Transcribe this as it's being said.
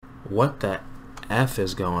What the F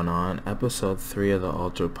is going on? Episode 3 of the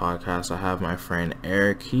Ultra Podcast. I have my friend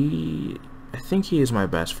Erick. I think he is my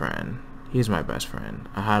best friend. He's my best friend.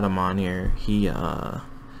 I had him on here. We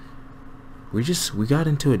got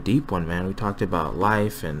into a deep one, man. We talked about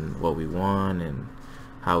life and what we want and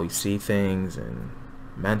how we see things and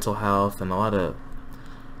mental health and a lot of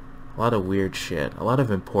weird shit, a lot of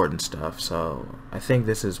important stuff. So I think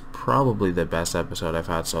this is probably the best episode I've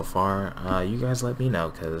had so far. You guys let me know,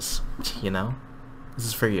 because this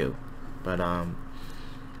is for you. But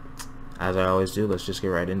as I always do, let's just get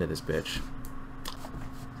right into this bitch.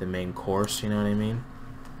 The main course, you know what I mean?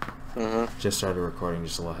 Just started recording,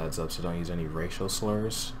 just a little heads up, so don't use any racial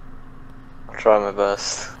slurs. I'll try my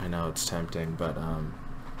best. I know it's tempting, but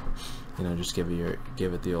just give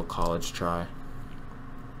it the old college try.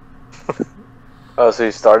 Oh, so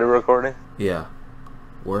you started recording? Yeah.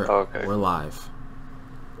 We're live.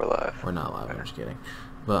 We're live. We're not live, I'm just kidding.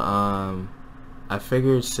 But I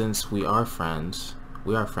figured since we are friends,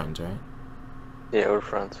 right? Yeah, we're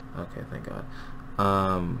friends. Okay, thank God.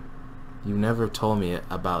 You never told me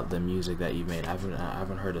about the music that you made. I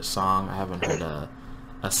haven't heard a song. I haven't heard a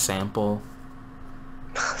sample.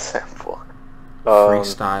 Sample.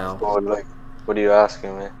 Freestyle. What are you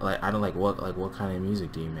asking me? I don't what kind of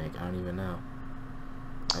music do you make? I don't even know.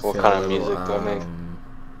 What kind of music do I make?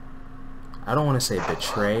 I don't want to say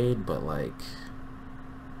betrayed, but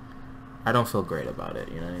I don't feel great about it.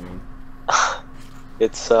 You know what I mean?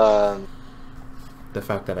 It's the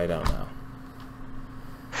fact that I don't know.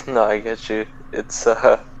 No, I get you. It's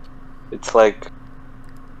like,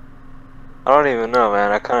 I don't even know,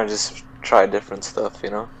 man. I kind of just try different stuff,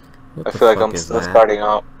 you know? I feel like I'm still starting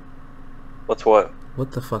out. What's what?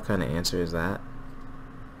 What the fuck kind of answer is that?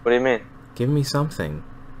 What do you mean? Give me something.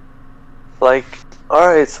 Alright,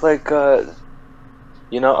 it's okay,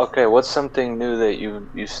 what's something new that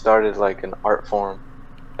you started, like, an art form?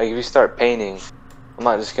 Like, if you start painting, I'm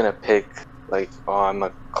not just gonna pick, I'm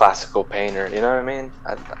a classical painter, you know what I mean?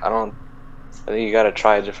 I think you gotta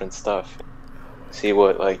try different stuff. See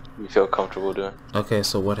what, you feel comfortable doing. Okay,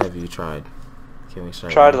 so what have you tried? Can we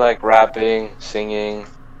start? Tried, rapping, singing,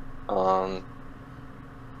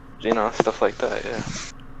 stuff like that, yeah.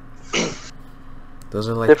 Those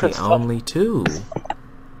are different the stuff. only two.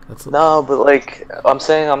 No, but I'm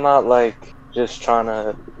saying I'm not just trying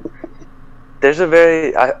to. There's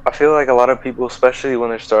I feel like a lot of people, especially when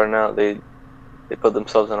they're starting out, they put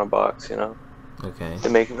themselves in a box, you know. Okay. They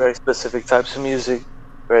make very specific types of music,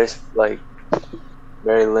 very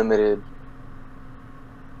limited.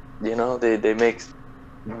 You know, they make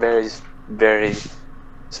very, very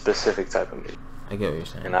specific type of music. I get what you're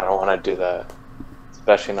saying. And I don't want to do that,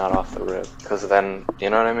 especially not off the rip, because then, you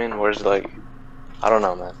know what I mean? Where's I don't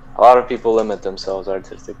know, man. A lot of people limit themselves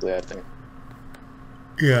artistically, I think.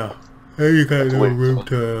 Yeah, and you got no room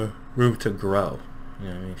to grow. You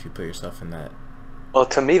know what I mean? If you put yourself in that. Well,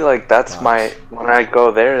 to me, that's box. When I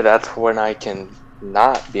go there, that's when I can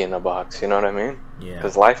not be in a box. You know what I mean? Yeah.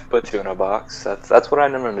 Because life puts you in a box. That's what I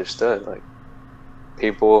never understood.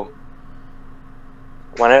 People.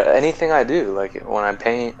 Anything I do, when I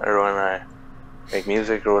paint or when I make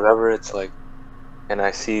music or whatever, it's and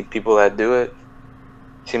I see people that do it.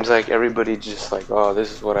 Seems like everybody just oh,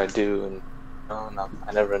 this is what I do, and no,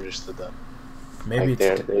 I never understood that. Maybe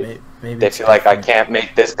maybe they feel like I can't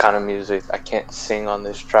make this kind of music. I can't sing on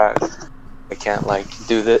this track. I can't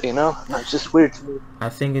do that. You know, it's just weird to me. I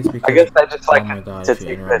think it's because I guess I just oh my god, if you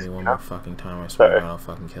interrupt me one more fucking time, I swear to God, I'll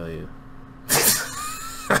fucking kill you.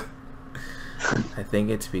 I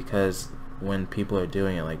think it's because when people are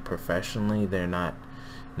doing it professionally, they're not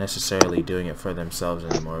necessarily doing it for themselves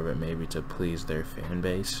anymore, but maybe to please their fan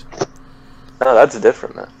base. No, that's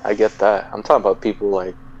different, man. I get that. I'm talking about people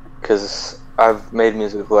because I've made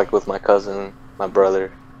music with my cousin, my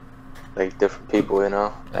brother, different people, you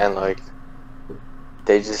know, and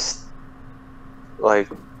they just my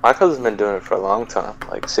cousin's been doing it for a long time,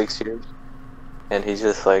 6 years, and he's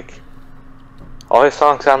just all his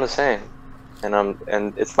songs sound the same, and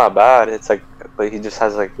it's not bad. It's but he just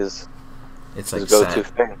has his. It's his go-to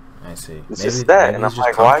thing. I see. It's just that, and I'm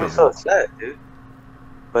why are you so upset, dude?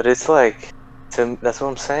 But it's that's what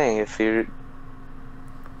I'm saying. If you're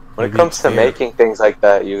when it comes to making things like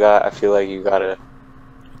that, I feel like you gotta.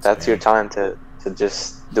 That's your time to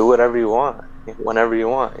just do whatever you want, whenever you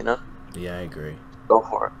want, you know. Yeah, I agree. Go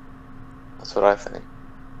for it. That's what I think.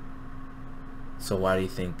 So why do you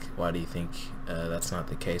think that's not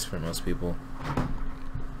the case for most people?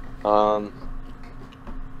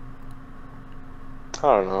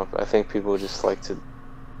 I don't know. I think people just like to.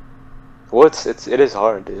 It is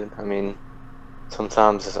hard, dude. I mean,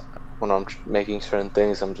 sometimes when I'm making certain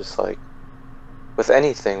things, I'm just like, with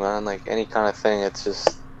anything, man, like any kind of thing, it's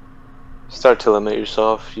just you start to limit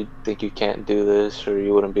yourself. You think you can't do this, or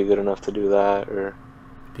you wouldn't be good enough to do that, or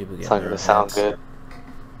People it's get not in their gonna sound heads. good.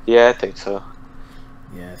 Yeah, I think so.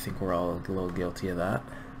 Yeah, I think we're all a little guilty of that.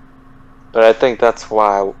 But I think that's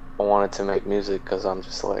why I wanted to make music, because I'm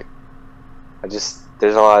just like,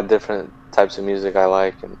 there's a lot of different types of music I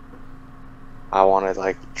like, and I want to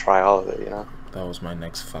like try all of it, you know? That was my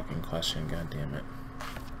next fucking question, god damn it.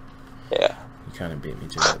 Yeah. You kind of beat me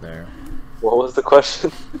to it there. What was the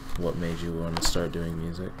question? What made you want to start doing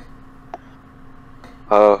music?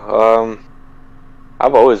 Oh,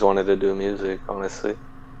 I've always wanted to do music, honestly.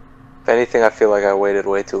 If anything, I feel like I waited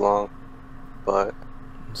way too long, but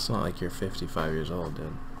It's not like you're 55 years old,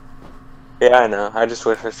 dude. yeah, I know. I just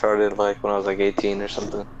wish I started like when I was like 18 or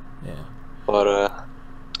something. Yeah. But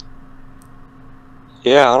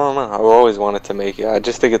yeah, I don't know. I've always wanted to make it. I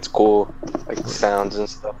just think it's cool, like sounds and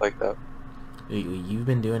stuff like that. You've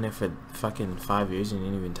been doing it for fucking 5 years and you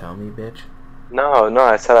didn't even tell me, bitch? No,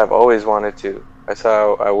 I said I've always wanted to. I said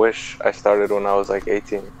I wish I started when I was like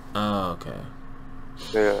 18. Oh, okay.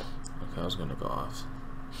 Yeah. Okay, I was gonna go off.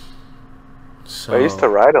 I used to So,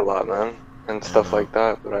 write a lot, man, and I stuff know. like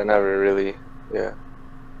that, but I never really, yeah,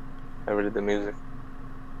 never did the music.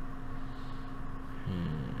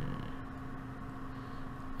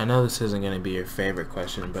 I know this isn't gonna be your favorite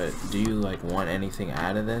question, but do you like want anything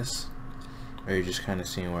out of this? Or are you just kind of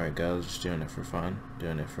seeing where it goes, just doing it for fun,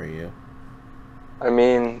 doing it for you? I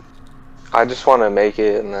mean, I just want to make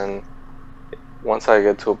it, and then once I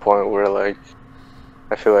get to a point where like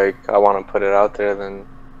I feel like I want to put it out there, then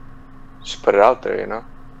just put it out there, you know?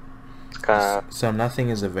 It's kind of So nothing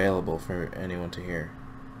is available for anyone to hear?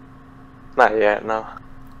 not yet, no,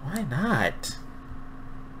 Why not?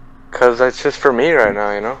 because it's just for me right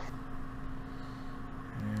now, you know?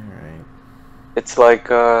 Alright. It's like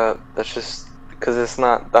that's just because that's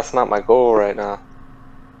not my goal right now.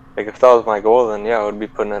 Like if that was my goal, then yeah, I would be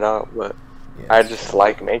putting it out, but Yeah, I that's just fair.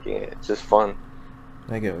 like making it. It's just fun.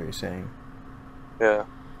 I get what you're saying. Yeah.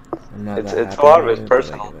 I'm not that It's a happy lot of about it's it,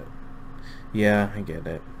 but I personal, get it. Yeah, I get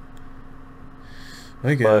it.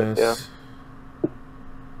 I but yeah. guess.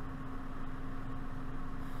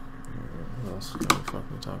 What else can we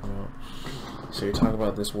fucking talk about? So you're talking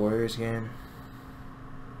about this Warriors game?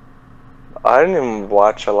 I didn't even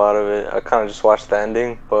watch a lot of it. I kind of just watched the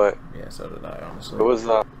ending, but Yeah, so did I, honestly. it was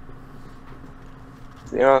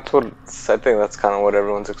you know, I think that's kind of what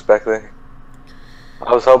everyone's expecting.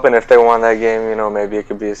 I was hoping if they won that game, you know, maybe it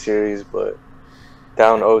could be a series, but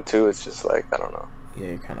down 0-2, it's just like I don't know. Yeah,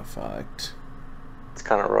 you're kind of fucked. It's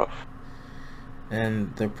kind of rough.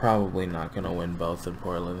 And they're probably not going to win both in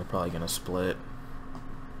Portland. They're probably going to split.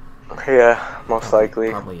 Yeah, most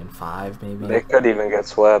likely. Probably in 5, maybe. They could even get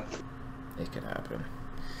swept. It could happen.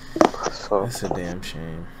 So That's a damn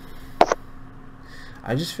shame.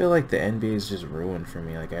 I just feel like the NBA is just ruined for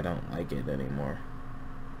me. Like, I don't like it anymore.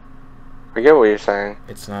 I get what you're saying.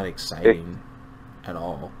 It's not exciting at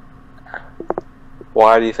all.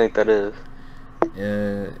 Why do you think that is?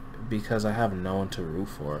 Because I have no one to root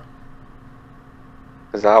for.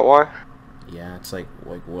 Is that why? Yeah, it's like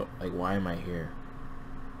what? Like, why am I here?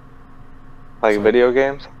 Like It's video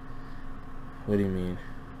games? What do you mean?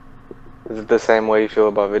 Is it the same way you feel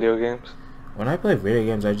about video games? When I play video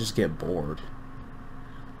games, I just get bored.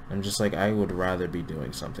 I'm just like, I would rather be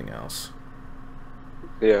doing something else.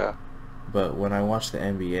 Yeah. But when I watch the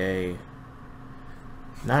NBA,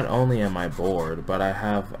 not only am I bored, but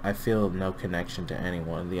I feel no connection to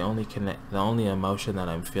anyone. The only emotion that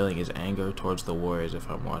I'm feeling is anger towards the Warriors if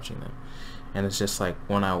I'm watching them. And it's just like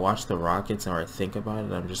when I watch the Rockets or I think about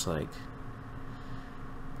it, I'm just like,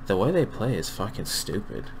 the way they play is fucking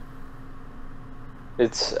stupid.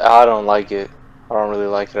 I don't like it. I don't really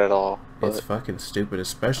like it at all. It's But fucking stupid,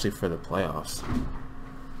 especially for the playoffs.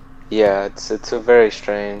 yeah, it's a very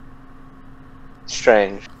strange.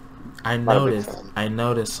 I Not a big noticed fan.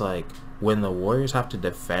 like when the Warriors have to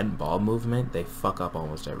defend ball movement, they fuck up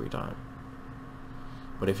almost every time.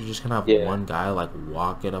 But if you're just gonna have Yeah. one guy like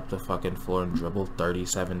walk it up the fucking floor and dribble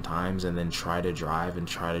 37 times and then try to drive and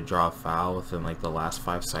try to draw a foul within like the last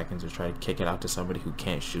 5 seconds or try to kick it out to somebody who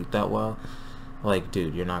can't shoot that well, like,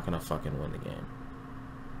 dude, you're not gonna fucking win the game.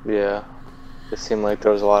 Yeah. It seemed like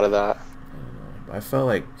there was a lot of that. I felt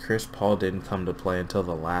like Chris Paul didn't come to play until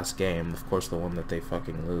the last game, of course the one that they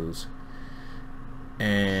fucking lose.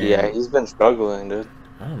 And Yeah, he's been struggling, dude.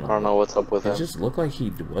 I don't I don't know what's up with It him. just looked like he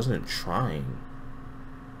wasn't trying.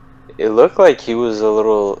 It looked like he was a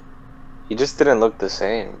little. He just didn't look the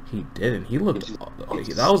same. He didn't. He looked. He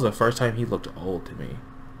just- That was the first time he looked old to me.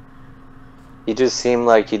 he just seemed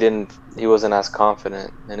like he wasn't as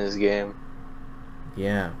confident in his game.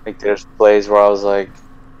 Yeah. Like there's plays where I was like,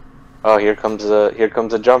 oh, here comes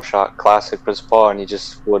a jump shot, classic Chris Paul, and he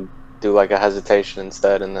just would do like a hesitation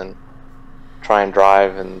instead, and then try and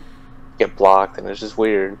drive and get blocked, and it's just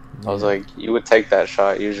weird. Yeah. I was like, you would take that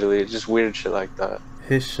shot usually. It's just weird shit like that.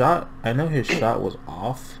 His shot, I know his shot was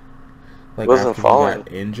off. Like Wasn't after falling. he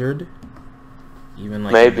got injured, even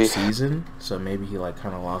like Maybe. in the season. So maybe he like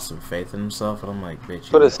kind of lost some faith in himself. And I'm like, bitch,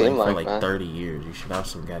 you've What been it seemed playing for like, like man. 30 years. You should have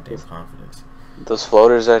some goddamn confidence. Those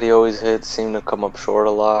floaters that he always hit seemed to come up short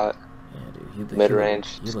a lot. Yeah, dude. Mid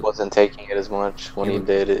range just wasn't taking it as much when he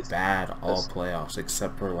did it. Bad all playoffs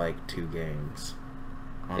except for like 2 games.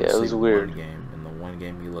 Honestly, yeah, it was weird. One game, and the one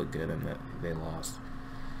game he looked good, and that they lost.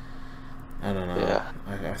 I don't know. Yeah.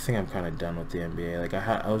 I think I'm kind of done with the NBA. Like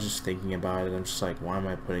I was just thinking about it. I'm just like, why am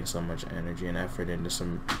I putting so much energy and effort into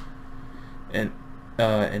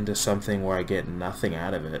into something where I get nothing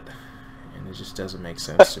out of it, and it just doesn't make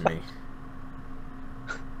sense to me.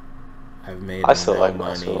 I've made still no like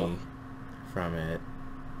money basketball from it.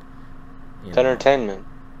 It's entertainment.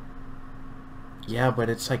 Yeah, but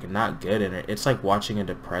it's like not good in it. It's like watching a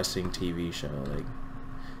depressing TV show. Like,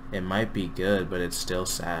 it might be good, but it's still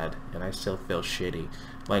sad, and I still feel shitty.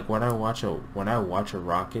 Like when I watch a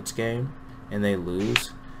Rockets game and they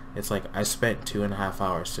lose, it's like I spent 2.5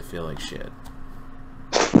 hours to feel like shit.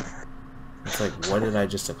 It's like, what did I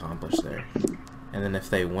just accomplish there? And then if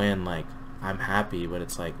they win, like, I'm happy, but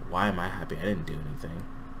it's like, why am I happy? I didn't do anything.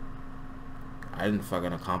 I didn't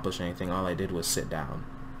fucking accomplish anything. All I did was sit down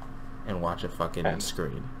and watch a fucking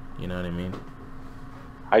screen. You know what I mean?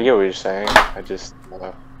 I get what you're saying. I just,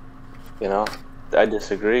 I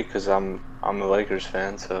disagree because I'm a Lakers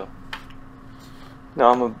fan. So, no,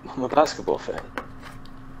 I'm a basketball fan.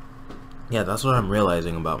 Yeah, that's what I'm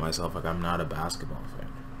realizing about myself. Like, I'm not a basketball fan.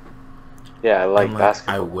 Yeah, I like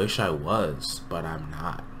basketball. I wish I was, but I'm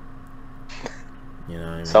not. You know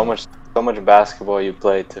what I mean? So much basketball you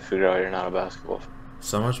played to figure out you're not a basketball fan.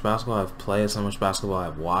 So much basketball I've played, so much basketball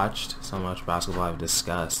I've watched, so much basketball I've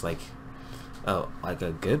discussed. Like a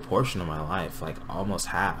good portion of my life, like almost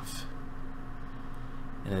half.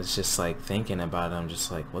 And it's just like thinking about it, I'm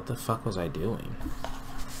just like, what the fuck was I doing?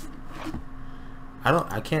 I don't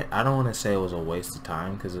want to say it was a waste of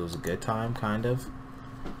time because it was a good time, kind of.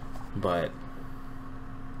 But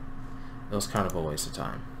it was kind of a waste of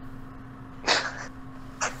time.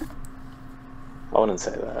 I wouldn't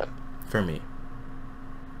say that. For me.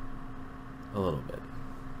 A little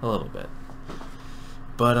bit.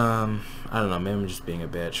 But, I don't know, maybe I'm just being a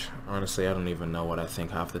bitch. Honestly, I don't even know what I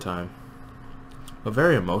think half the time. A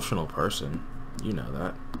very emotional person. You know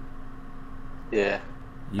that. Yeah.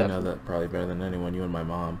 You know that probably better than anyone, you and my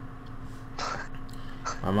mom.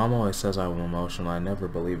 My mom always says I'm emotional. I never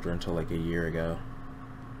believed her until like a year ago.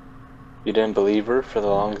 You didn't believe her for the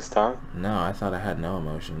longest time? No, I thought I had no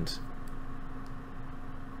emotions.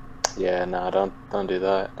 Yeah, no, don't do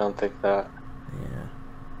that. Don't think that. Yeah.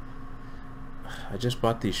 I just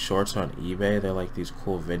bought these shorts on eBay. They're like these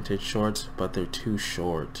cool vintage shorts, but they're too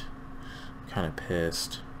short. I'm kind of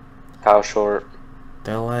pissed. How short?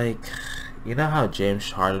 They're like, you know how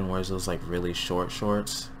James Harden wears those like really short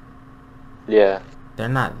shorts? Yeah. They're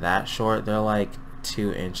not that short. They're like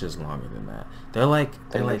 2 inches longer than that. They're like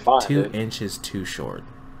fine, 2 dude. inches too short.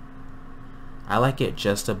 I like it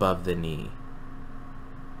just above the knee.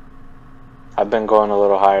 I've been going a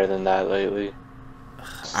little higher than that lately.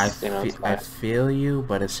 I feel you,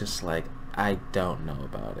 but it's just like, I don't know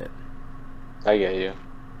about it. I get you.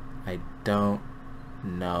 I don't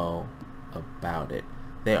know about it.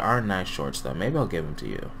 They are nice shorts, though. Maybe I'll give them to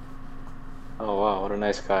you. Oh, wow, what a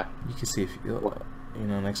nice guy. You can see if you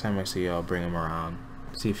know, next time I see you, I'll bring them around.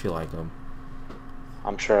 See if you like them.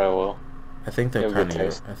 I'm sure I will. I think they're kind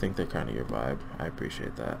of your vibe. I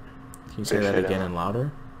appreciate that. Can you say that again and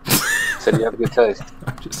louder? Said you have good taste.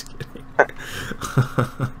 I'm just kidding.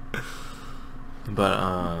 But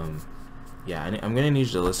yeah, I'm gonna need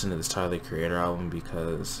you to listen to this Tyler the Creator album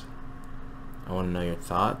because I want to know your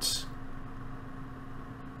thoughts.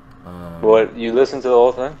 What, you listened to the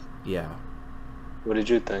whole thing? Yeah. What did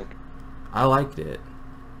you think? I liked it.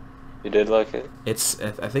 You did like it?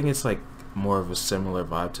 I think it's like more of a similar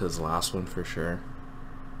vibe to his last one for sure.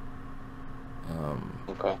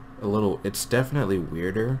 Okay. It's definitely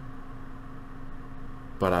weirder,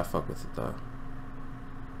 but I fuck with it though.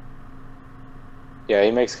 Yeah,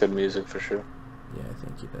 he makes good music for sure. Yeah, I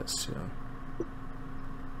think he does too.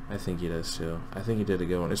 I think he did a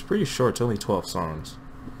good one. It's pretty short. It's only 12 songs.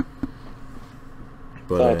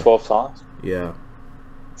 But It's only 12 songs? Yeah.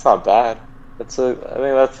 It's not bad. I think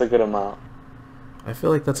that's a good amount. I feel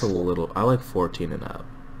like that's a little. I like 14 and up.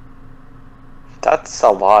 That's a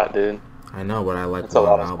lot, dude. I know, but I like That's a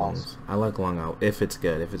long lot of songs. albums. I like long albums if it's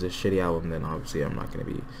good. If it's a shitty album, then obviously I'm not gonna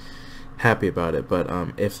be happy about it. But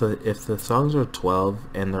if the songs are 12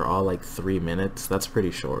 and they're all like 3 minutes, that's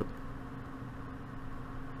pretty short.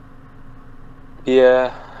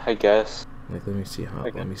 Yeah, I guess. Like, let me see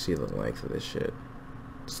Okay. let me see the length of this shit.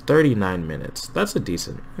 It's 39 minutes. That's a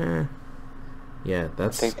decent. Yeah, I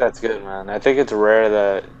that's. think that's good, man. I think it's rare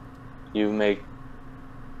that you make.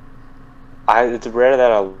 It's rare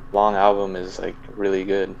that a long album is like really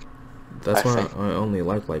good. That's I why think. I only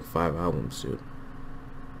like 5 albums, dude.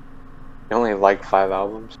 You only like 5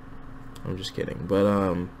 albums? I'm just kidding,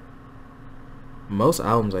 but most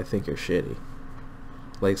albums I think are shitty.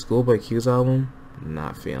 Like Schoolboy Q's album,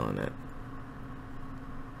 not feeling it.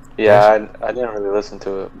 Yeah, I didn't really listen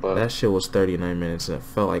to it, but That shit was 39 minutes and it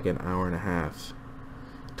felt like an hour and a half.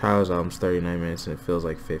 Tyler's album's 39 minutes and it feels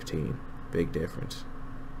like 15. Big difference.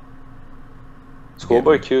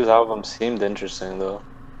 Schoolboy Q's album seemed interesting though.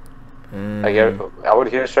 Like Mm, I would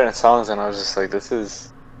hear certain songs and I was just like, this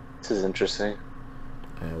is interesting.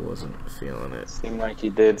 I wasn't feeling it. Seemed like he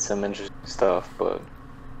did some interesting stuff, but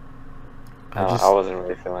I wasn't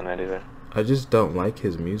really feeling it either. I just don't like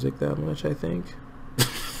his music that much, I think.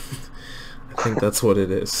 I think that's what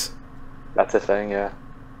it is. That's a thing, yeah.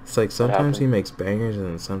 It's like sometimes he happened? makes bangers and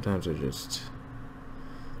then sometimes they're just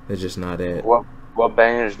not it. What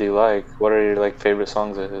bangers do you like? What are your like favorite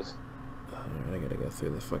songs of his? I gotta go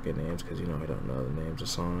through the fucking names because you know I don't know the names of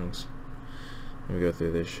songs. Let me go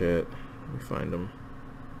through this shit. Let me find them.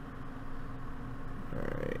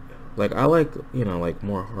 Alright. Like, I like, like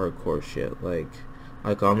more hardcore shit. Like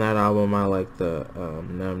on that album, I like the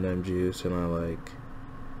Num Num Juice, and I like.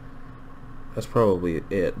 That's probably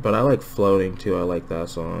it. But I like Floating too. I like that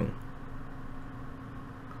song.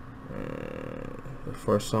 The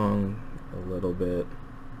first song, a little bit.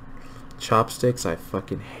 Chopsticks, I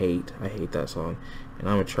fucking hate. I hate that song. And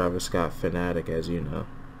I'm a Travis Scott fanatic, as you know.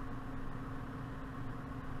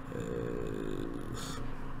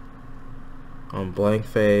 On Blank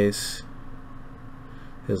Face,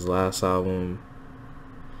 his last album.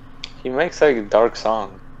 He makes like dark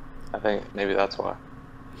songs. I think maybe that's why.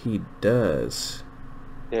 He does.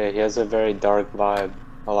 Yeah, he has a very dark vibe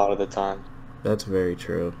a lot of the time. That's very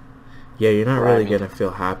true. Yeah, you're not really Grimy. gonna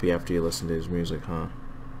feel happy after you listen to his music, huh?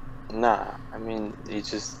 Nah, I mean,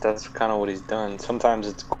 that's kind of what he's done. Sometimes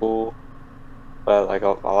it's cool, but like a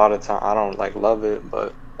lot of time, I don't like love it,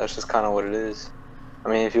 but that's just kind of what it is. I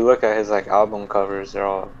mean, if you look at his like album covers, they're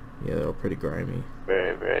all Yeah, they're all pretty grimy.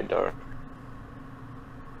 very, very dark.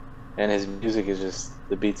 And his music is just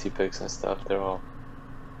the beats he picks and stuff. They're all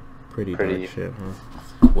Pretty pretty. dark shit, huh?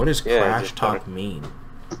 What does Yeah, crash just talk dark. mean?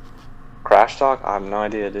 Crash Talk? I have no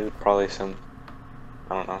idea, dude. Probably some,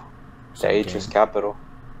 I don't know. The Some H is game. capital.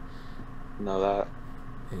 You know that.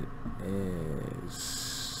 It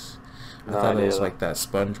is. I No thought it idea, was though. like that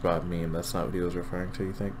SpongeBob meme. That's not what he was referring to,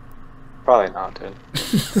 you think? Probably not, dude.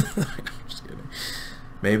 I'm just kidding.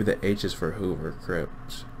 Maybe the H is for Hoover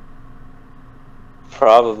Crips.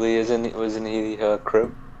 Probably wasn't he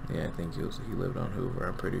Crip? Yeah, I think he lived on Hoover,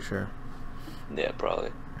 I'm pretty sure. Yeah,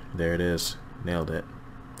 probably. There it is. Nailed it.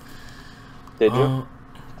 Did you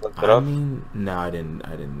look it I up? mean, no, I didn't.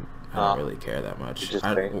 I don't really care that much. You just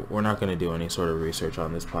think? We're not going to do any sort of research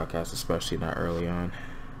on this podcast, especially not early on.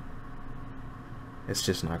 It's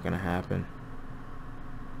just not going to happen.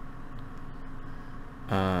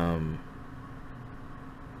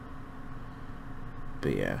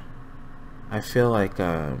 But yeah, I feel like.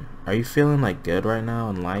 Are you feeling like good right now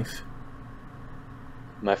in life?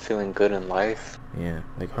 Am I feeling good in life? Yeah,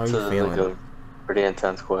 like how are That's you feeling? like a pretty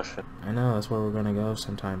intense question. I know that's where we're gonna go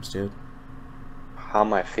sometimes, dude. How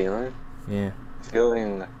am I feeling? Yeah.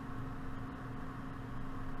 Feeling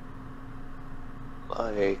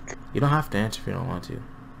like You don't have to answer if you don't want to.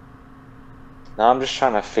 now I'm just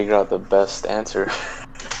trying to figure out the best answer.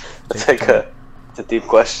 It's Take like your time. it's a deep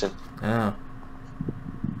question. I know.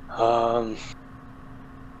 Um,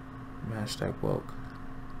 Hashtag woke.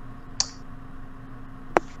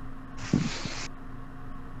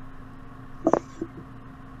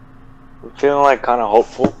 I'm feeling like kind of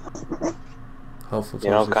hopeful. Hopeful You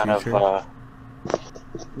know, towards the kind future. of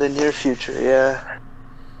the near future. Yeah.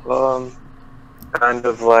 Kind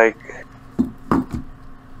of like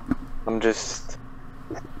I'm just.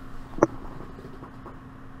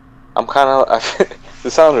 I'm kind of.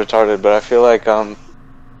 This sounds retarded, but I feel like I'm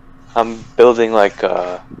building like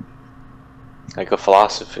a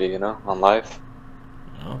philosophy, you know, on life.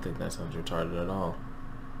 I don't think that sounds retarded at all.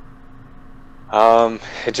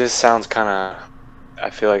 It just sounds kind of. I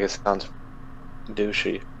feel like it sounds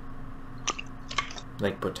douchey.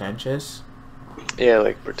 Like pretentious? Yeah,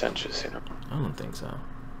 like pretentious, you know. I don't think so.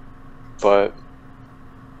 But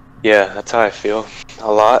yeah, that's how I feel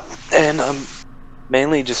a lot, and I'm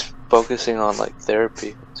mainly just focusing on like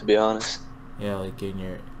therapy, to be honest. Yeah, like getting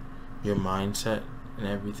your mindset and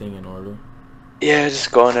everything in order. Yeah,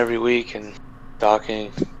 just going every week and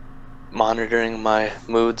talking, monitoring my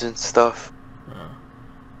moods and stuff,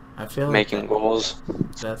 I feel like making goals.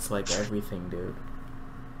 that's like everything, dude.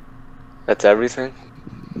 That's everything.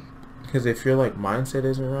 Because if your like mindset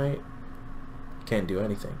isn't right, you can't do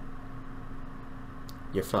anything.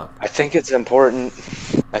 You're fucked. I think it's important.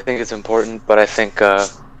 But I think I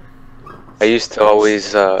used to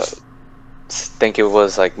always think it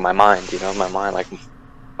was like my mind, you know, my mind, like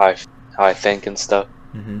how I think and stuff.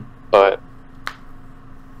 Mm-hmm. But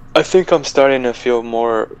I think I'm starting to feel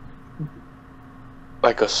more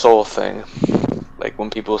like a soul thing. Like when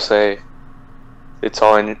people say it's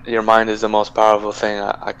all in your mind is the most powerful thing,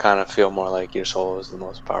 I kind of feel more like your soul is the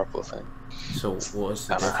most powerful thing. So what's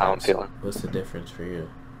the I don't know how I'm difference? feeling. What's the difference for you?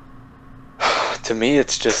 To me,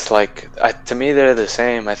 it's just like to me they're the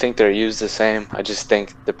same. I think they're used the same. I just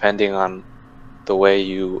think depending on the way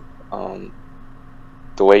you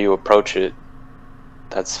approach it,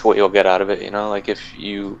 that's what you'll get out of it. You know, like if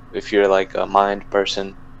you're like a mind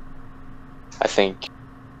person, I think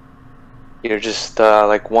you're just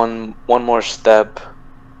like one more step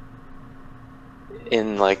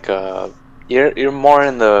in like you're more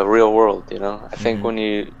in the real world. You know, I think when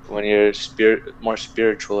you're more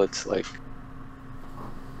spiritual, it's like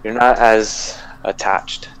you're not as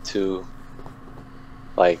attached to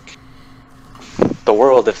like the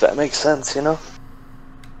world, if that makes sense, you know.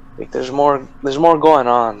 Like there's more going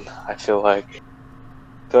on. I feel like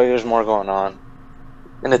there's more going on,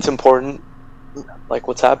 and it's important. Like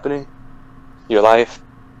what's happening, your life,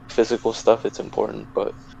 physical stuff. It's important,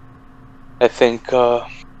 but I think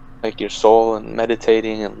like your soul and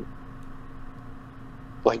meditating and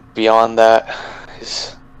like beyond that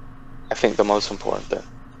is, I think, the most important thing.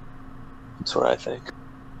 That's what I think.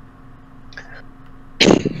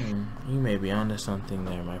 You may be onto something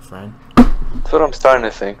there, my friend. That's what I'm starting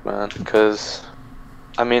to think, man. Because,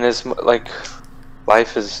 I mean, it's like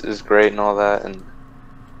life is great and all that, and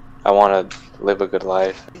I want to live a good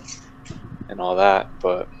life and all that,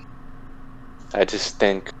 but I just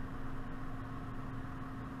think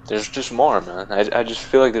there's just more, man. I just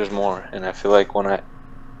feel like there's more, and I feel like when I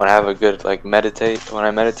have a good like when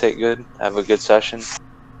I meditate good, have a good session,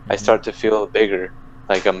 I start to feel bigger.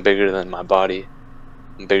 Like I'm bigger than my body.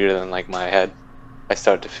 I'm bigger than like my head. I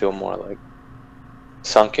start to feel more like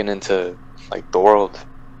sunken into like the world.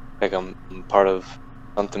 Like I'm part of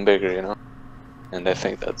something bigger, you know? And I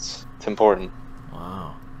think it's important.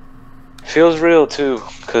 Wow. It feels real too,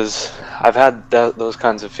 because I've had those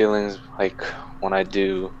kinds of feelings like when I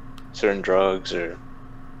do certain drugs or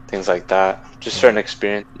things like that, just certain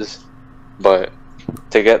experiences. But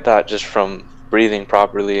to get that just from breathing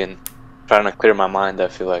properly and trying to clear my mind, I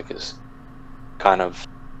feel like is kind of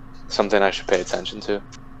something I should pay attention to.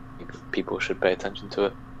 People should pay attention to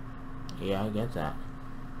it. Yeah, I get that.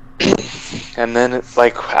 And then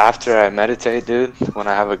like after I meditate, dude, when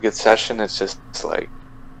I have a good session, it's just like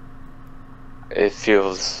it's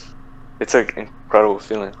an incredible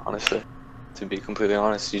feeling, honestly. To be completely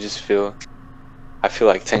honest, I feel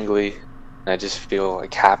like tingly, and I just feel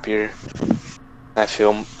like happier. I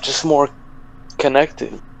feel just more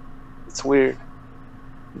connected. It's weird,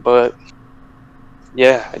 but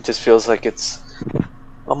yeah, it just feels like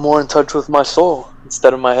I'm more in touch with my soul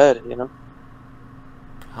instead of my head, you know?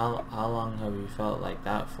 How long have you felt like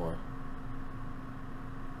that for?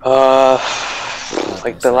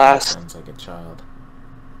 Like the last sounds like a child.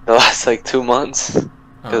 like 2 months,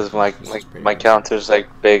 because my counter's like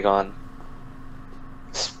big on.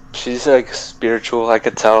 She's like spiritual. I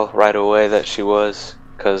could tell right away that she was,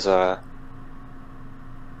 because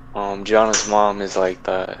Gianna's mom is like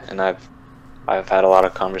that, and I've had a lot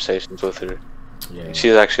of conversations with her. Yeah.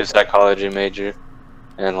 She's actually a psychology major,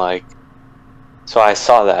 and like, so I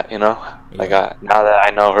saw that, you know. Yeah. Like now that I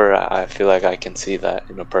know her, I feel like I can see that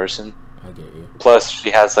in a person. I get you. Plus,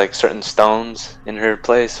 she has like certain stones in her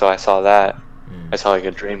place, so I saw that. I saw like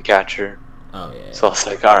a dream catcher. Oh yeah. So I was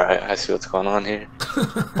like, all right, I see what's going on here.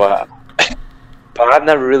 but I've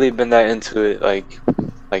never really been that into it,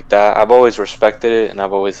 like that. I've always respected it, and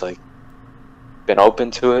I've always like been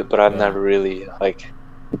open to it, but I've never really like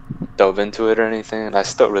dove into it or anything, and I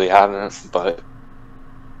still really haven't. But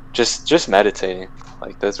just meditating,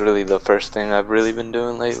 like that's really the first thing I've really been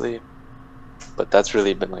doing lately. But that's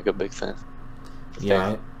really been like a big thing.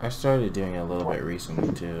 Yeah, I started doing it a little bit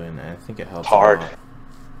recently too, and I think it It's helps a hard. lot.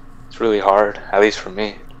 It's really hard, at least for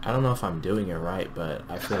me. I don't know if I'm doing it right, but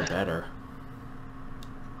I feel better.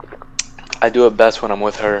 I do it best when I'm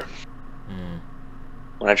with her. Mm.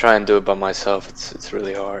 When I try and do it by myself, it's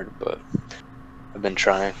really hard, but I've been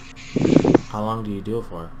trying. How long do you do it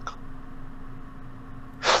for?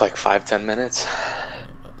 Like 5-10 minutes. Yeah,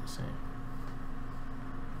 about the same.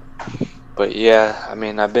 But yeah, I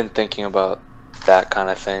mean, I've been thinking about that kind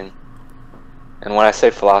of thing. And when I say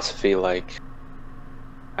philosophy, like,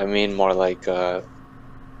 I mean more like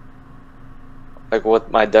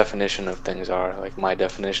what my definition of things are, like my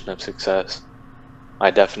definition of success,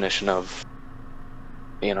 my definition of,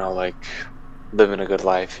 you know, like living a good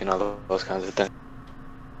life, you know, those kinds of things.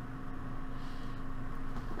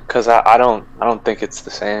 Because I don't think it's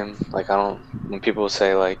the same. Like when people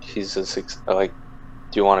say like like,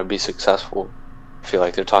 do you want to be successful? I feel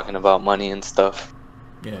like they're talking about money and stuff.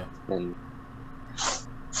 Yeah. And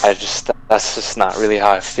that's just not really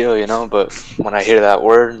how I feel, you know. But when I hear that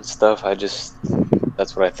word and stuff,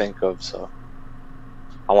 that's what I think of. So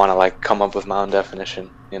I want to like come up with my own definition,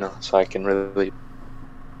 you know, so I can really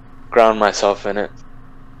ground myself in it.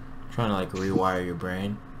 Trying to like rewire your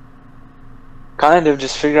brain. Kind of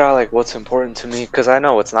just figure out like what's important to me, because I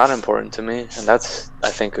know what's not important to me, and that's, I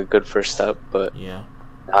think, a good first step. But Yeah.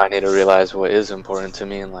 now I need to realize what is important to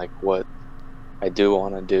me and like what I do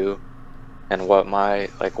want to do, and what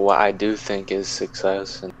I do think is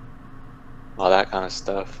success and all that kind of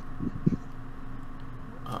stuff.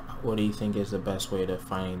 What do you think is the best way to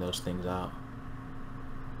finding those things out?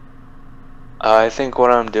 I think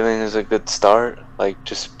what I'm doing is a good start, like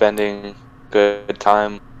just spending good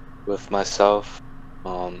time with myself.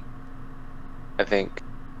 I think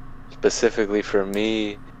specifically for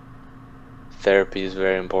me, therapy is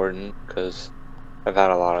very important because I've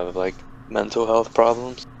had a lot of like mental health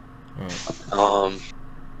problems.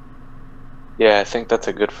 Yeah, I think that's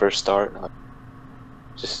a good first start.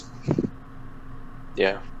 Just,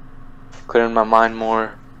 yeah, clearing my mind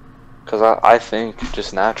more, because I think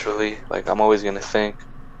just naturally, like I'm always gonna think.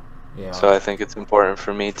 Yeah. So I think it's important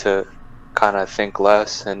for me to kind of think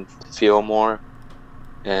less and feel more,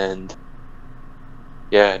 and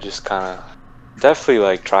yeah, just kind of definitely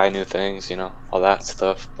like try new things, you know, all that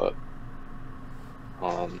stuff. But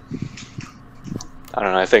I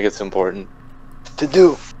don't know. I think it's important to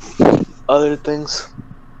do other things,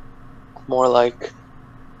 more like,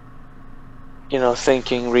 you know,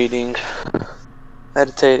 thinking, reading,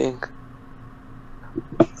 meditating,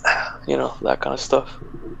 you know, that kind of stuff.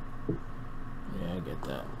 Yeah, I get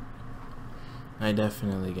that. I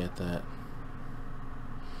definitely get that.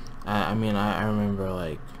 I mean, I remember,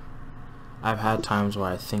 like, I've had times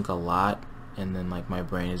where I think a lot, and then, like, my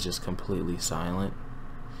brain is just completely silent.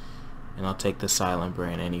 And I'll take the silent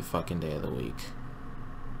brain any fucking day of the week.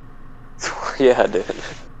 Yeah, dude.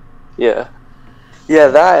 Yeah. Yeah,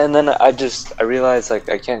 that, and then I realized, like,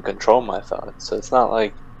 I can't control my thoughts. So it's not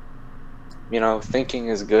like, you know, thinking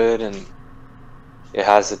is good and it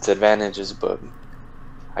has its advantages, but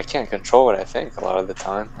I can't control what I think a lot of the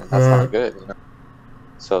time, and that's not good, you know.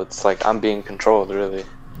 So it's like I'm being controlled, really.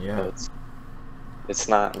 Yeah. It's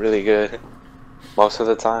not really good most of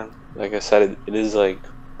the time. Like I said, it is like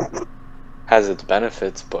has its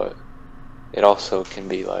benefits, but it also can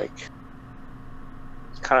be like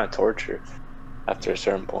kind of torture after a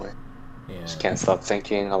certain point. Yeah. Just can't stop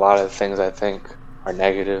thinking. A lot of the things I think are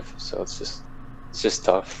negative, so it's just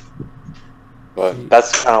tough. But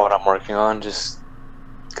that's kind of what I'm working on, just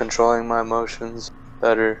controlling my emotions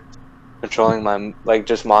better, controlling my, like,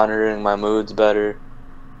 just monitoring my moods better.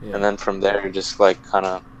 Yeah. And then from there, just like kind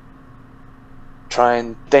of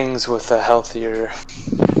trying things with a healthier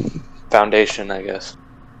foundation, I guess.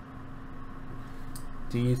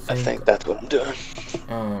 Do you think, I think that's what I'm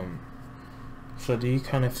doing. So do you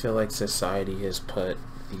kind of feel like society has put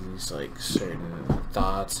these, like, certain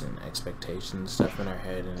thoughts and expectations and stuff in our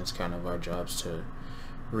head, and it's kind of our jobs to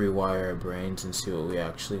rewire our brains and see what we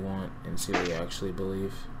actually want and see what we actually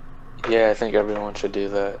believe? Yeah, I think everyone should do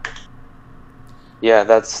that. Yeah,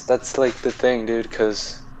 that's like the thing, dude,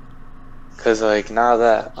 cause like now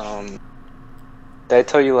that did I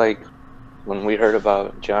tell you, like, when we heard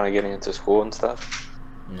about Gianna getting into school and stuff?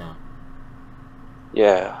 No.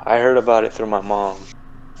 Yeah, I heard about it through my mom.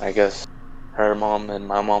 I guess her mom and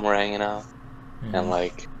my mom were hanging out, and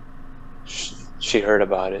like she heard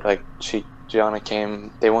about it. Like Gianna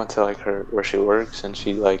came. They went to like where she works, and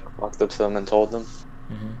she like walked up to them and told them.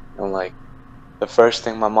 And like the first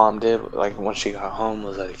thing my mom did, like when she got home,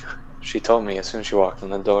 was like she told me as soon as she walked in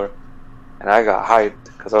the door, and I got hyped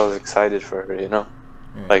because I was excited for her. You know,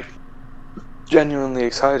 like genuinely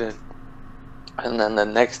excited. And then the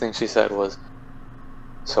next thing she said was,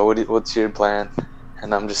 so what's your plan?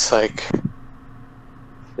 And I'm just like,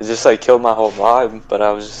 it just like killed my whole vibe. But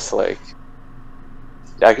I was just like,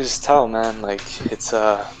 I could just tell, man, like it's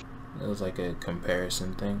It was like a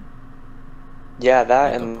comparison thing. yeah,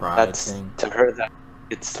 that, Like a and pride that's thing. to her, that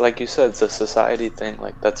it's like you said, it's a society thing.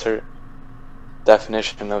 Like that's her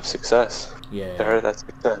definition of success. Yeah. To her, that's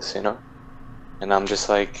success, you know. And I'm just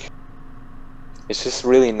like, it's just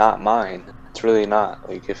really not mine. It's really not.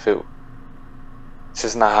 Like it's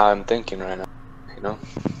just not how I'm thinking right now, you know.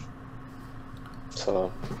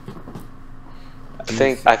 So I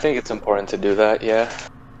think it's important to do that. Yeah.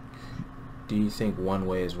 Do you think one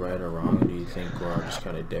way is right or wrong, or do you think we're all just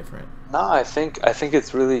kind of different? No, I think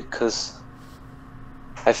it's really because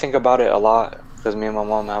I think about it a lot, because me and my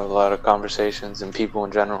mom have a lot of conversations, and people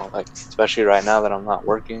in general, like especially right now that I'm not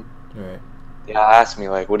working, Right. they ask me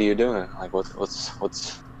like, "What are you doing? Like, what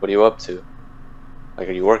are you up to? Like,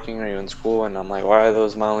 are you working? Are you in school?" And I'm like, "Why are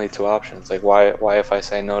those my only two options? Like, why if I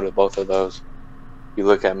say no to both of those, you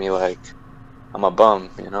look at me like I'm a bum,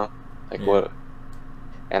 you know? Like Yeah. what?"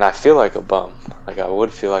 And I feel like a bum. Like I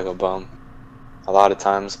would feel like a bum a lot of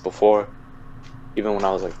times before, even when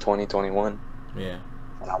I was like 20, 21. Yeah.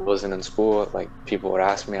 When I wasn't in school, like people would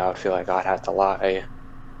ask me, I would feel like I'd have to lie,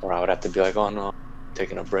 or I would have to be like, "Oh no, I'm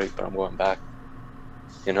taking a break, but I'm going back,"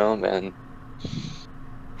 you know. And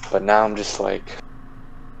but now I'm just like,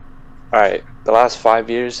 all right, the last 5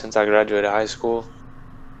 years since I graduated high school,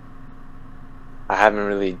 I haven't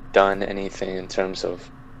really done anything in terms of,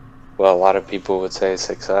 well, a lot of people would say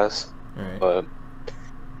success, Right. but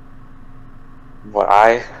what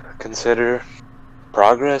I consider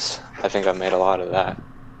progress, I think I've made a lot of that.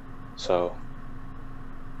 So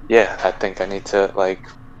yeah, I think I need to like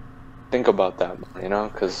think about that more, you know,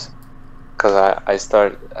 because I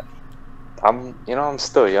start, I'm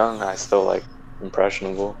still young, I still like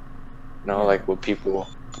impressionable, you know, Yeah. like what people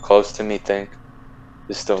close to me think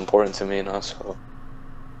is still important to me, you know. So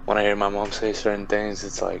when I hear my mom say certain things,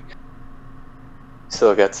 it's like it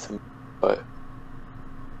still gets to me.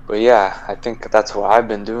 But yeah, I think that's what I've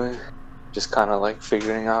been doing, just kind of like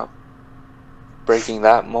figuring out, breaking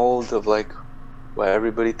that mold of like what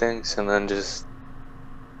everybody thinks, and then just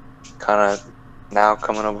kind of now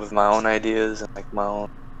coming up with my own ideas and like my own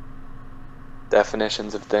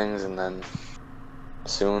definitions of things, and then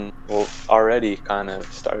soon we'll already kind of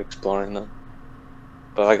start exploring them.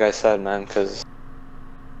 But like I said, man, because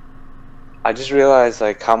I just realized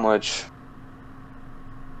like how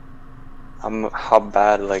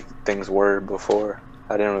bad like things were before.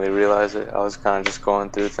 I didn't really realize it. I was kind of just going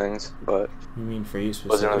through things, but You mean for you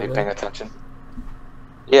wasn't really specifically? paying attention.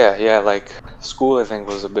 Yeah, like school I think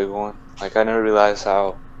was a big one. Like I never realized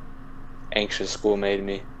how anxious school made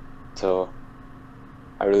me. So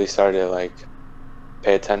I really started to like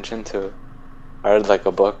pay attention to. I read like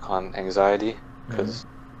a book on anxiety, Mm-hmm. because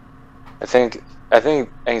I think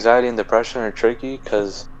anxiety and depression are tricky,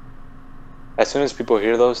 because as soon as people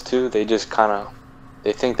hear those two, they just kind of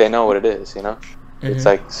they think they know what it is, you know. It's Mm-hmm.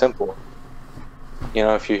 like simple, you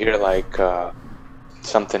know. If you hear like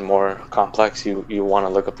something more complex, you want to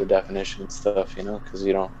look up the definition and stuff, you know, because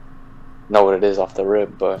you don't know what it is off the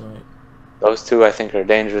rip. But Right. those two I think are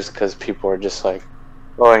dangerous, because people are just like,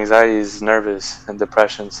 well, anxiety is nervous and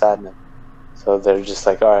depression sadness, so they're just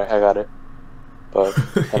like, all right, I got it. But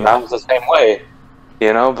and I Yeah. was the same way,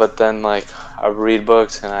 you know. But then like I read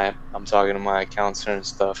books, and I'm talking to my counselor and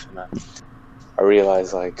stuff, and I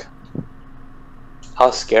realized like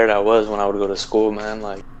how scared I was when I would go to school, man.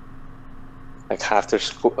 Like after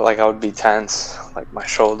school, like I would be tense, like my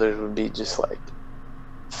shoulders would be just like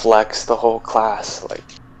flexed the whole class,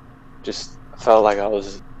 like just felt like I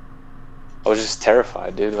was just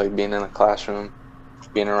terrified, dude. Like being in a classroom,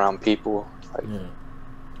 being around people, like Yeah.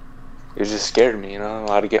 it just scared me, you know.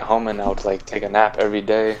 I would get home and I would like take a nap every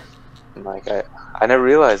day, and like I never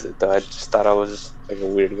realized it though. I just thought I was just like a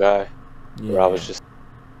weird guy, where I was Yeah. just,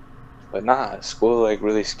 but nah, school like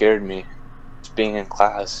really scared me. Just being in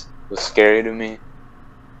class was scary to me,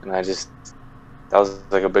 and that was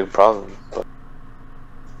like a big problem. But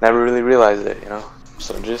never really realized it, you know.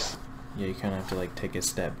 So just Yeah. You kind of have to like take a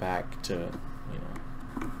step back to, you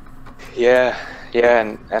know. yeah,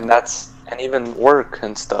 yeah, and that's, and even work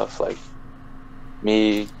and stuff, like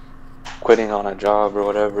me quitting on a job or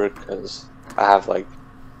whatever because I have like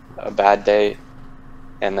a bad day,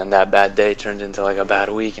 and then that bad day turns into like a bad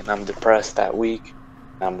week, and I'm depressed that week.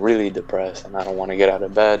 I'm really depressed, and I don't want to get out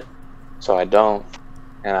of bed, so I don't.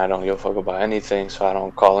 And I don't give a fuck about anything, so I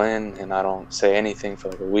don't call in, and I don't say anything for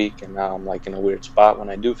like a week, and now I'm like in a weird spot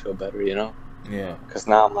when I do feel better, you know. Yeah. Because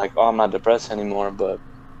now I'm like, oh, I'm not depressed anymore, but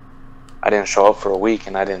I didn't show up for a week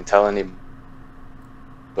and I didn't tell anybody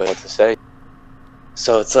what to say.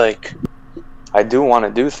 So it's like, I do want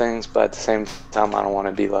to do things, but at the same time, I don't want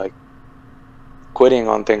to be like quitting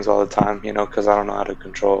on things all the time, you know, because I don't know how to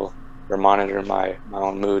control or monitor my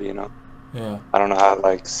own mood, you know. Yeah. I don't know how to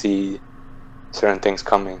like see certain things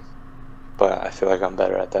coming, but I feel like I'm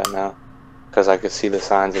better at that now because I could see the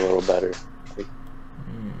signs a little better. Like,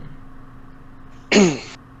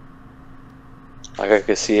 like I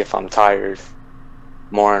could see if I'm tired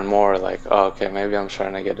more and more, like, oh, okay, maybe I'm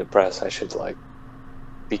starting to get depressed. I should like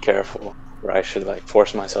be careful, or I should like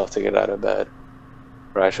force myself to get out of bed,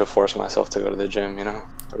 or I should force myself to go to the gym, you know.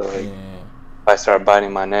 Or like, if I start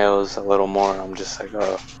biting my nails a little more, I'm just like,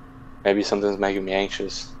 oh, maybe something's making me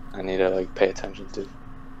anxious. I need to like pay attention to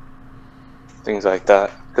things like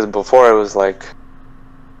that. Because before it was like,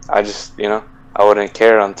 I just, you know, I wouldn't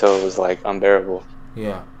care until it was like unbearable.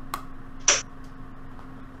 Yeah.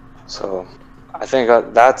 So I think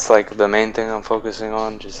that's like the main thing I'm focusing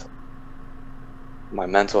on, just my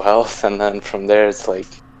mental health. And then from there, it's like,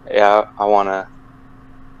 yeah, I want to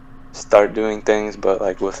start doing things, but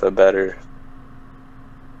like with a better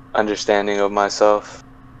understanding of myself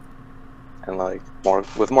and like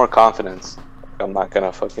with more confidence. I'm not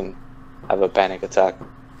gonna fucking have a panic attack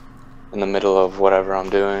in the middle of whatever I'm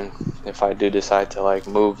doing if I do decide to like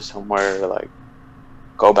move somewhere or like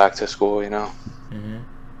go back to school, you know.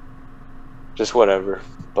 Just whatever.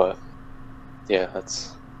 But yeah,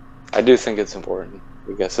 I do think it's important,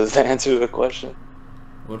 I guess, is the answer to the question.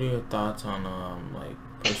 What are your thoughts on like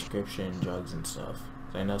prescription drugs and stuff?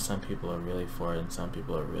 I know some people are really for it and some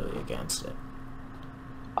people are really against it.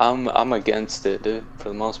 I'm against it, dude, for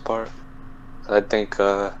the most part. I think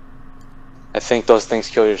those things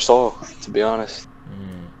kill your soul, to be honest.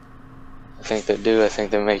 I think they do. I think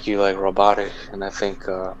they make you like robotic, and I think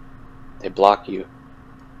they block you.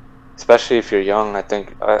 Especially if you're young.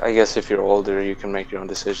 I guess if you're older, you can make your own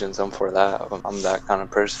decisions. I'm for that. I'm that kind of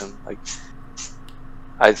person. Like,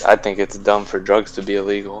 I think it's dumb for drugs to be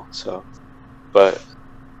illegal. So, but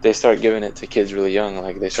they start giving it to kids really young.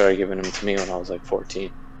 Like they started giving them to me when I was like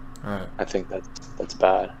 14. Right. I think that's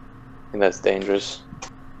bad. I think that's dangerous.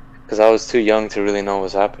 Because I was too young to really know what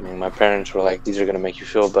was happening. My parents were like, these are going to make you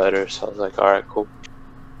feel better. So I was like, alright, cool.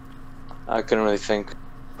 I couldn't really think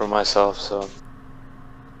for myself, so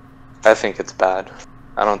I think it's bad.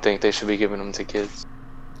 I don't think they should be giving them to kids.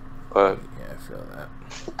 But yeah, I feel that.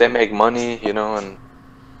 They make money, you know, and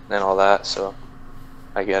all that, so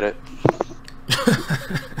I get it.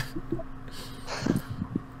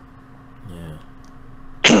 Yeah.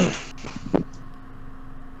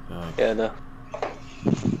 Yeah, no.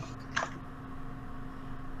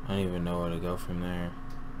 I don't even know where to go from there.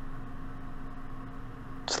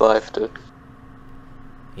 It's life, dude.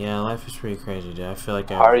 Yeah, life is pretty crazy, dude. I feel like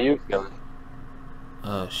How are you feeling?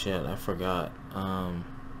 Oh shit, I forgot.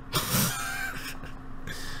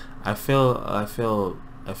 I feel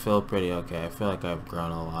pretty okay. I feel like I've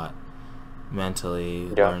grown a lot mentally,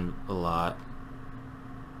 learned a lot.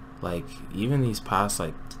 Like even these past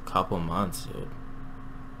like couple months, dude.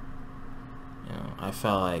 You know, I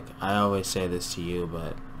felt like, I always say this to you,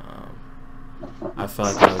 but I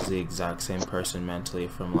felt like I was the exact same person mentally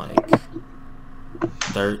from like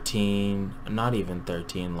 13, not even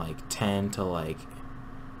 13, like 10 to like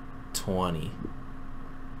 20.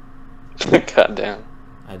 Goddamn.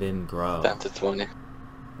 I didn't grow. 10 to 20.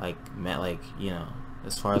 Like, you know,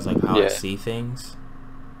 as far as like how I see things,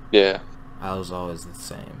 I was always the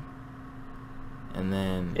same. And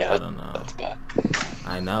then, I don't know. That's bad.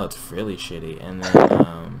 I know, it's really shitty. And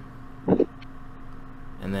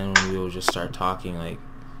then when we will just start talking, like,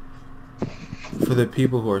 for the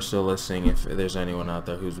people who are still listening, if there's anyone out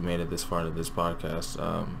there who's made it this far to this podcast,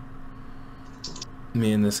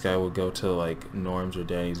 me and this guy would go to like Norm's or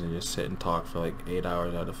Denny's and just sit and talk for like 8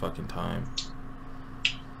 hours at a fucking time.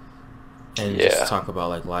 And just talk about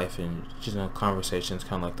like life and, you know, conversations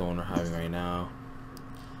kind of like the one we're having right now.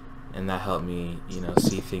 And that helped me, you know,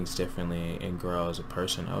 see things differently and grow as a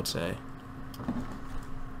person, I would say.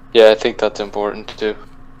 Yeah, I think that's important too.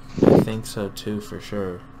 I think so too, for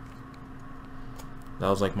sure. That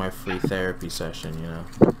was like my free therapy session, you know.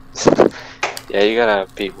 Yeah, you gotta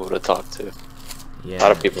have people to talk to. Yeah. A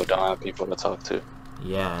lot of people don't have people to talk to.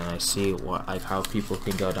 Yeah, and I see how people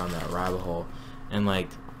can go down that rabbit hole. And like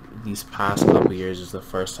these past couple years is the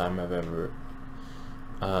first time I've ever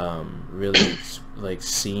really like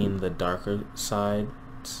seen the darker side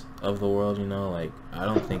of the world, you know. Like I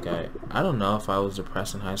don't know if I was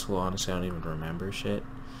depressed in high school. Honestly, I don't even remember shit,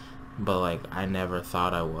 but like I never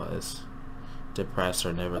thought I was. depressed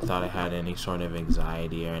or never thought I had any sort of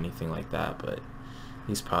anxiety or anything like that, but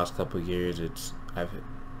these past couple years,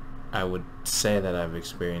 I would say that I've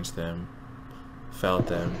experienced them, felt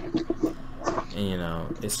them, and you know,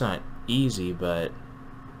 it's not easy, but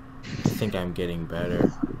I think I'm getting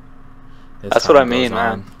better as That's what I time goes mean,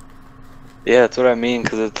 man. on. Yeah, that's what I mean,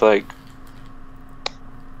 because it's like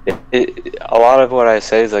a lot of what I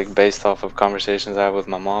say is like based off of conversations I have with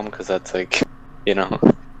my mom, because that's like, you know,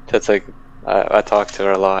 that's like I talk to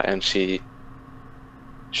her a lot, and she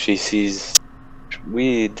sees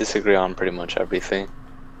we disagree on pretty much everything.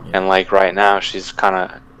 Yeah. And like right now, she's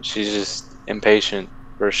just impatient,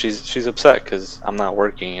 or she's upset because I'm not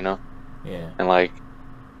working, you know. Yeah. And like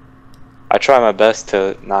I try my best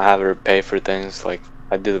to not have her pay for things. Like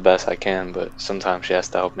I do the best I can, but sometimes she has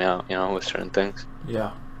to help me out, you know, with certain things.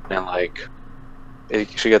 Yeah. And like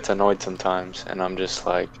she gets annoyed sometimes, and I'm just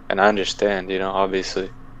like, and I understand, you know, obviously.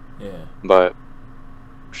 Yeah. But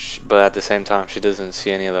at the same time, she doesn't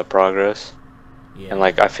see any of the progress. Yeah. And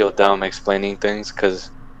like I feel dumb explaining things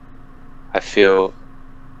because I feel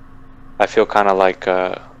kind of like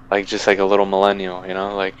just like a little millennial, you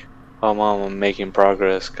know, like, oh mom, I'm making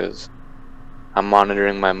progress because I'm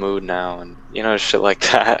monitoring my mood now, and you know, shit like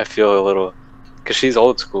that. I feel a little, because she's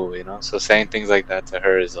old school, you know, so saying things like that to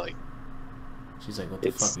her is like, She's like, what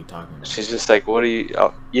the fuck are you talking about? she's just like, what are you,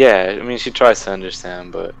 oh, yeah, I mean, she tries to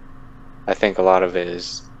understand, but I think a lot of it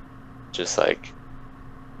is just like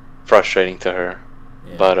frustrating to her.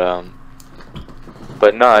 Yeah.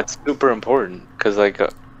 But no, it's super important because like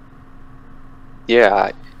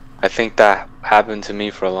yeah, I think that happened to me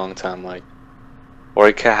for a long time, like, or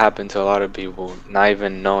it can happen to a lot of people, not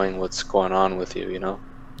even knowing what's going on with you, you know.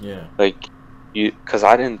 Yeah. Like because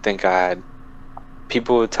I didn't think I had.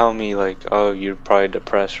 People would tell me like, oh, you're probably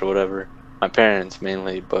depressed or whatever, my parents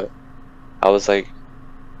mainly, but I was like,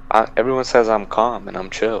 everyone says I'm calm and I'm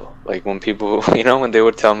chill. Like when people you know, when they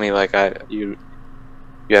would tell me like, you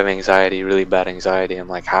have anxiety, really bad anxiety, I'm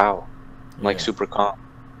like, how? I'm like super calm.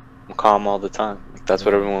 I'm calm all the time. Like that's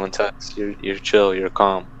what everyone says. You're chill, you're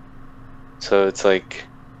calm. So it's like,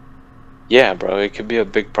 yeah, bro, it could be a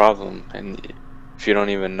big problem, and if you don't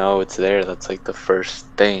even know it's there, that's like the first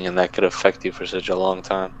thing, and that could affect you for such a long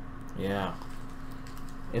time. Yeah.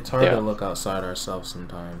 It's hard to look outside ourselves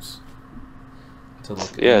sometimes. To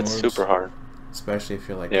look inwards, it's super hard. Especially if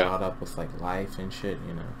you're like caught up with like life and shit,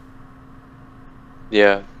 you know.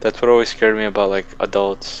 Yeah, that's what always scared me about like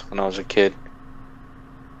adults when I was a kid.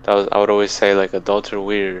 I would always say like adults are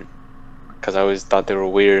weird, because I always thought they were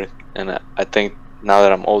weird, and I think now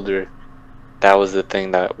that I'm older, that was the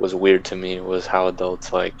thing that was weird to me, was how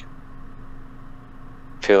adults like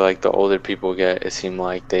feel like the older people get, it seemed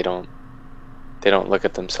like they don't look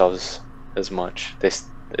at themselves as much.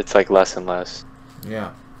 It's like less and less.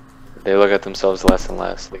 Yeah. They look at themselves less and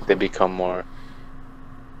less. Like they become more,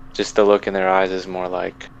 just the look in their eyes is more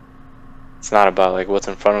like, it's not about like what's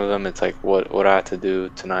in front of them, it's like what I have to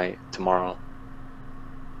do tonight, tomorrow.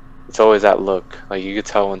 It's always that look. Like you could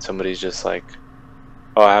tell when somebody's just like,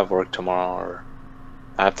 oh, I have work tomorrow, or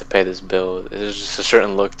I have to pay this bill. There's just a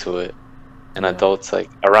certain look to it. And adults, like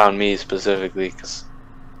around me specifically, because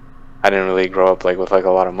I didn't really grow up like with like a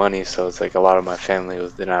lot of money, so it's like a lot of my family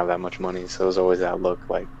didn't have that much money, so it was always that look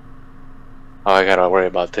like, oh, I gotta worry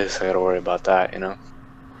about this, I gotta worry about that, you know.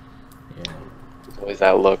 Yeah. It's always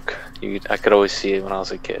that look. I could always see it when I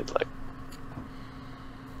was a kid, like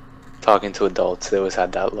talking to adults, they always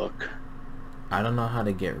had that look. I don't know how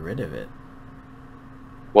to get rid of it.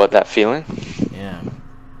 What, that feeling? Yeah.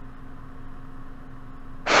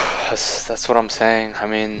 That's what I'm saying. I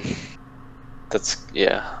mean,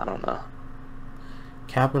 I don't know.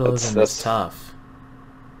 Capitalism is tough.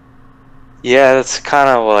 Yeah, that's kind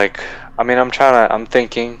of like, I mean, I'm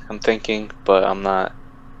thinking, but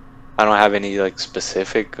I don't have any like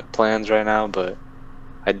specific plans right now, but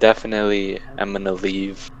I definitely am gonna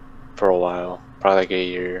leave for a while, probably like a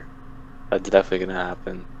year. That's definitely gonna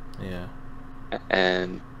happen. Yeah.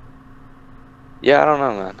 And yeah, I don't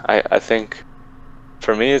know, man. I think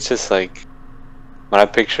for me, it's just like, when I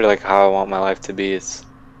picture like how I want my life to be, it's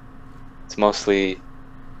mostly,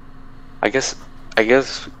 I guess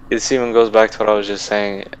it even goes back to what I was just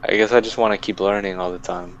saying. I guess I just want to keep learning all the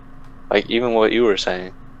time. Like even what you were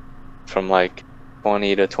saying, from like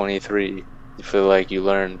 20 to 23, you feel like you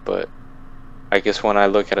learn, but I guess when I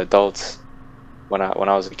look at adults, when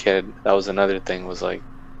I was a kid, that was another thing, was like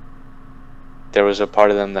there was a part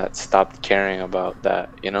of them that stopped caring about that,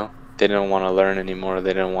 you know? They didn't want to learn anymore.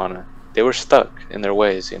 They were stuck in their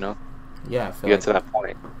ways, you know? Yeah, I feel You like get to that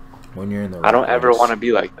point. when you're in the I don't ever want to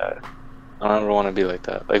be like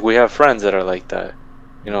that. Like we have friends that are like that.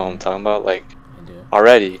 You know what I'm talking about? Like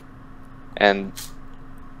already. And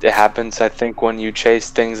it happens, I think, when you chase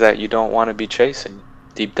things that you don't want to be chasing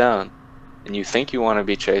deep down. And you think you want to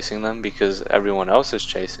be chasing them because everyone else is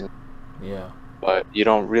chasing them, Yeah. but you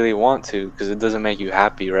don't really want to because it doesn't make you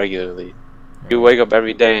happy regularly. If you Right. wake up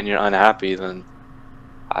every day and you're unhappy, then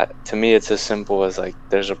to me it's as simple as like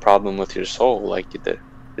there's a problem with your soul. Like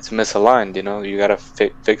it's misaligned, you know. You gotta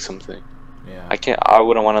fix something. Yeah. I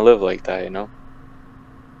wouldn't want to live like that, you know.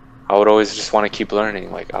 I would always just want to keep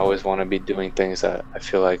learning. Like I always want to be doing things that I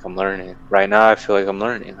feel like I'm learning. Right now, I feel like I'm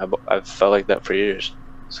learning. I've felt like that for years.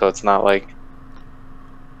 So it's not like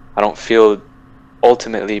I don't feel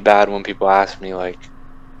ultimately bad when people ask me like,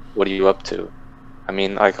 "What are you up to?" I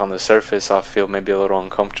mean, like on the surface, I'll feel maybe a little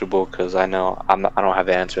uncomfortable because I know I don't have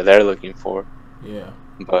the answer they're looking for. Yeah.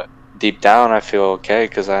 But deep down, I feel okay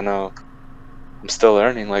because I know I'm still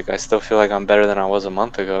learning. Like I still feel like I'm better than I was a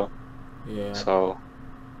month ago. Yeah. So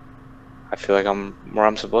I feel like I'm where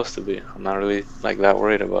I'm supposed to be. I'm not really like that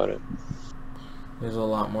worried about it. There's a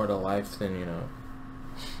lot more to life than, you know,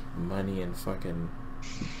 money and fucking...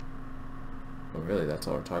 Well, really, that's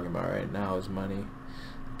all we're talking about right now is money.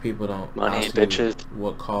 People don't Money, ask you bitches.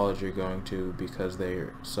 what college you're going to because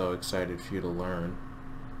they're so excited for you to learn.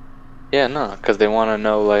 Yeah, no, because they want to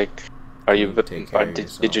know like, are Can you you take care of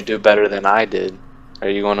did you yourself? do better than I did? Are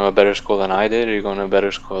you going to a better school than I did? Are you going to a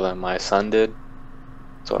better school than my son did?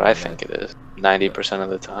 That's what I Yeah, that, think it is. that 90% of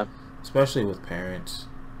the time. especially with parents.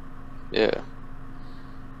 Yeah.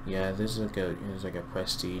 Yeah, there's like a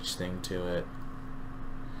prestige thing to it.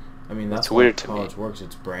 I mean, that's It's how weird to me. college works.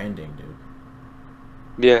 It's branding, dude.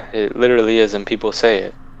 Yeah, it literally is, and people say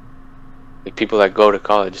it. Like people that go to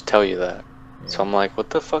college tell you that. So Yeah. I'm like, what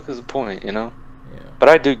the fuck is the point, you know? Yeah. But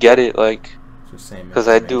I do get it, like, It's the same because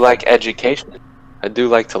I do information. like education. I do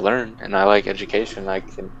like to learn, and I like education. I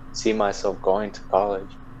can see myself going to college.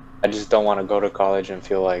 I just don't want to go to college and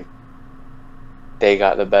feel like they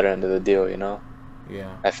got the better end of the deal, you know?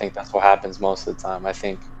 Yeah. I think that's what happens most of the time. I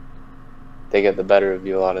think they get the better of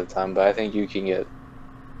you a lot of the time, but I think you can get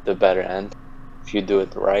the better end if you do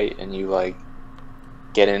it right and you like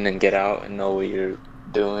get in and get out and know what you're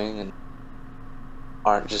doing and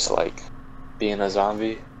aren't just like being a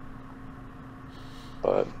zombie.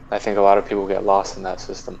 But I think a lot of people get lost in that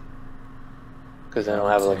system because they Yeah, I don't would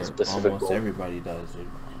have say like a specific almost goal. everybody does, dude.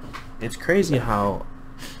 It's crazy how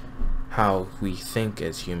we think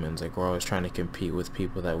as humans. Like, we're always trying to compete with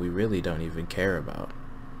people that we really don't even care about.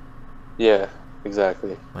 Yeah,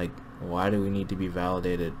 exactly. Like, why do we need to be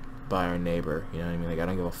validated by our neighbor? You know what I mean? Like, I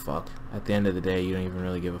don't give a fuck. At the end of the day, you don't even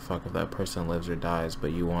really give a fuck if that person lives or dies,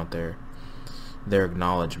 but you want their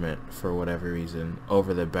acknowledgement for whatever reason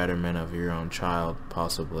over the betterment of your own child,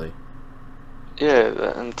 possibly.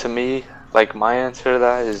 Yeah, and to me, like my answer to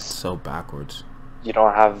that It's is so backwards. you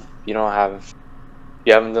haven't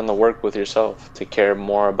done the work with yourself to care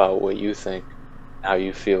more about what you think, how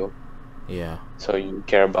you feel. Yeah. So you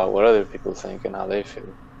care about what other people think and how they feel.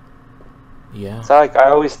 Yeah. So like I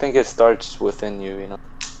always think it starts within you, you know.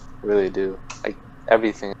 I really do. Like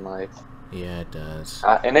everything in life. Yeah, it does.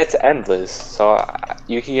 And it's endless. So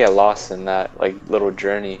you can get lost in that like little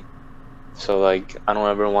journey. So like I don't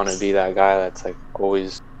ever want to be that guy that's like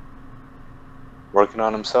always working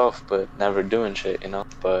on himself but never doing shit, you know.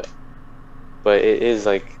 But it is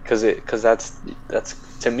like cuz that's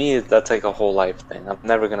to me that's like a whole life thing. I'm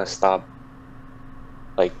never going to stop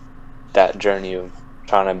like that journey of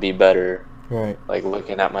trying to be better, Right. like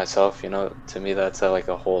looking at myself, you know. To me that's like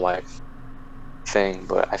a whole life thing.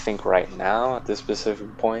 But I think right now at this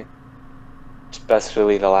specific point,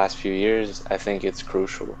 especially the last few years, I think it's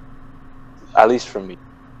crucial, at least for me.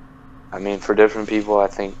 I mean, for different people, I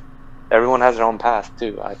think everyone has their own path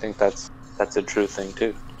too. I think that's a true thing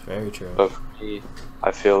too. Very true. But for me,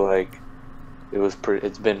 I feel like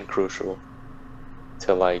it's been crucial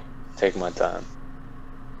to like take my time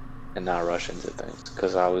and not rush into things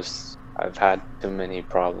because I've had too many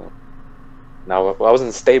problems. Now I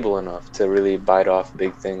wasn't stable enough to really bite off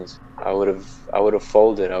big things. I would have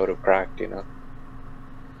folded. I would have cracked. You know,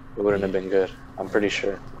 it wouldn't have Yeah. been good. I'm pretty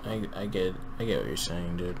sure. I get what you're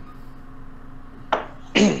saying, dude.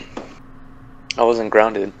 I wasn't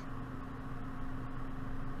grounded.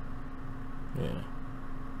 Yeah.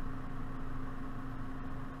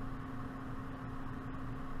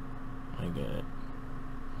 I get it.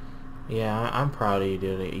 Yeah, I'm proud of you,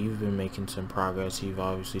 dude. You've been making some progress. You've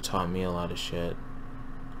obviously taught me a lot of shit.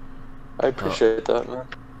 I appreciate that, man.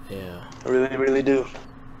 Yeah. I really, really do.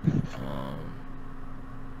 Um.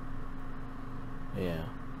 Yeah.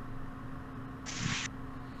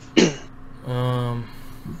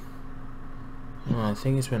 Well, I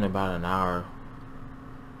think it's been about an hour.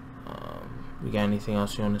 You got anything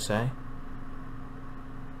else you want to say?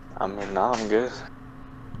 I mean, nah, I'm good.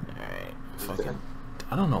 Alright. Fucking.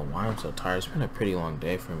 I don't know why I'm so tired. It's been a pretty long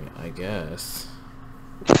day for me, I guess.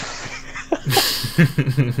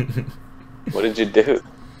 What did you do?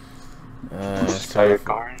 Started your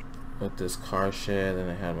car? with this car shit, then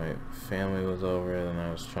I had my family was over, then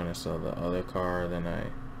I was trying to sell the other car,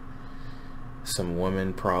 then some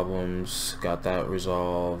women problems, got that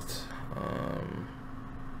resolved.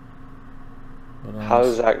 How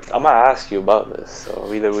is that? I'm gonna ask you about this.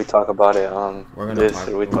 So either we talk about it on this,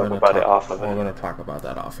 or we talk about it off of it. We're gonna talk about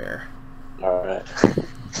that off air. All right.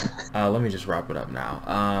 Let me just wrap it up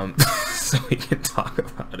now, so we can talk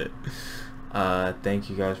about it. Thank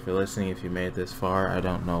you guys for listening. If you made it this far, I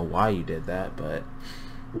don't know why you did that, but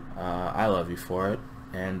I love you for it.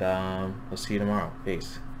 And we'll see you tomorrow.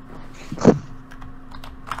 Peace.